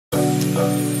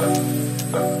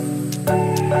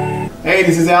Hey,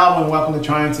 this is Alvin. Welcome to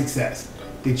Trying Success.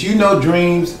 Did you know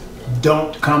dreams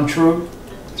don't come true?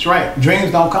 That's right,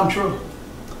 dreams don't come true.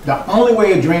 The only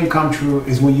way a dream comes true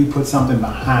is when you put something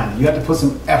behind it. You have to put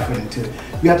some effort into it.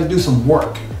 You have to do some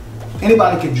work.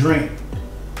 Anybody can dream.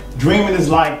 Dreaming is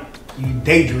like you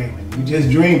daydreaming. You just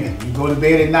dreaming. You go to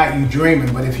bed at night, you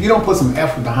dreaming. But if you don't put some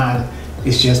effort behind it,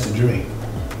 it's just a dream.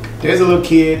 There's a little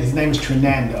kid, his name is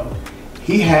Trinando.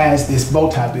 He has this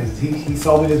bow tie business. He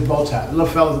sold me this bow tie. The little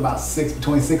fella's about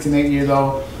between 6 and 8 years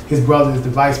old. His brother is the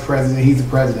vice president, he's the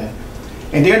president.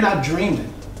 And they're not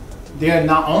dreaming. They're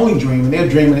not only dreaming, they're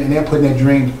dreaming and they're putting their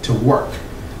dream to work.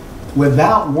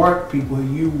 Without work, people,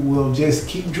 you will just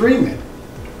keep dreaming.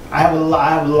 I have a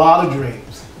lot of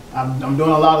dreams. I'm doing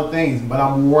a lot of things, but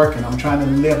I'm working. I'm trying to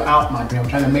live out my dream. I'm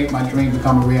trying to make my dream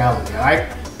become a reality, all right?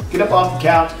 Get up off the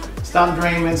couch, stop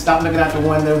dreaming, stop looking out the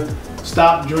window,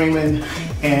 stop dreaming,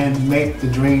 and make the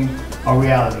dream a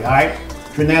reality, all right?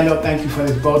 Fernando, thank you for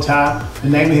this bow tie. The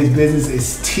name of his business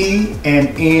is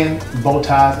T&N Bow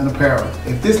Ties and Apparel.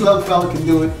 If this little fella can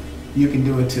do it, you can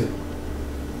do it too.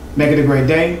 Make it a great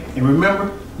day, and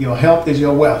remember, your health is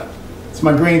your wealth. It's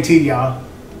my green tea, y'all.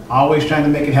 Always trying to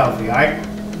make it healthy, all right?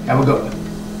 Have a good one.